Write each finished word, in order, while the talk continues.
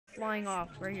flying off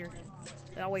right here.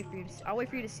 I'll wait for you. I'll wait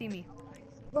for you to see me.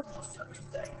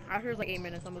 After it's like 8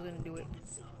 minutes, I'm gonna do it.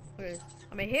 Okay,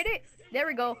 I'm gonna hit it. There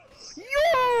we go.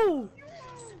 Yo!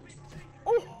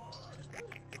 Oh!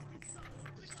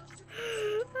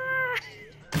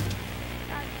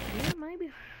 God damn,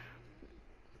 maybe.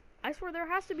 I swear there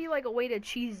has to be like a way to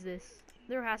cheese this.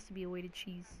 There has to be a way to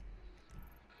cheese.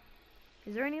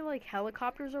 Is there any like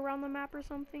helicopters around the map or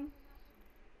something?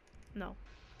 No.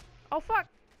 Oh fuck!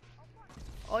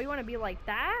 Oh, you want to be like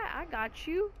that? I got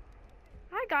you.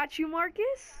 I got you,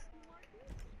 Marcus.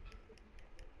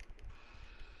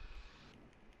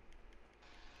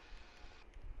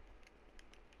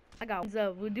 I got what's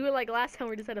up. We'll do it like last time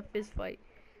we just had a fist fight.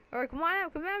 Alright, come on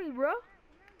out. Come at me, bro.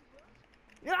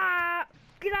 Ah!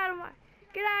 Get out of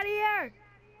here!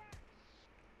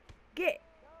 Get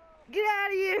out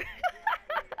of here!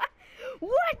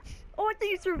 What? Oh, I thought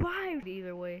you survived.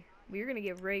 Either way, you're gonna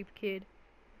get raped, kid.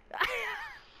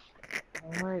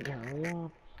 Alright, yeah.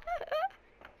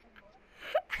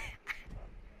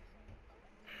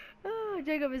 Oh,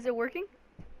 Jacob, is it working?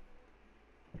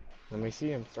 Let me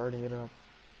see. I'm starting it up.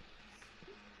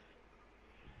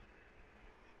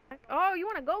 Oh, you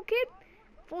wanna go, kid?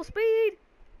 Full speed!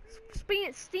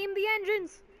 Steam the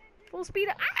engines! Full speed!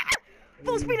 Ah!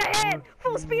 Full speed ahead!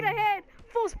 Full speed ahead!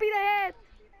 Full speed ahead!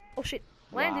 Oh shit!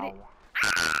 Landed it!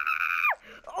 Ah!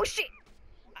 Oh shit!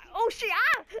 Oh shit!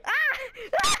 Ah! Ah!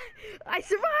 Ah! I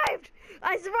survived!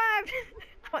 I survived!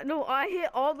 No, I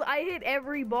hit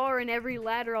every bar and every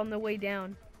ladder on the way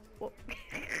down. Well,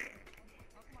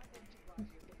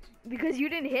 because you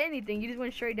didn't hit anything, you just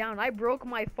went straight down. I broke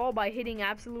my fall by hitting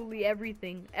absolutely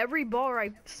everything. Every bar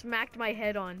I smacked my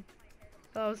head on.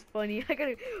 That was funny. We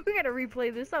gotta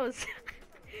replay this. That was.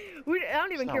 I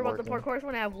don't even care about the parkour. I just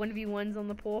want to have 1v1s on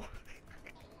the pole.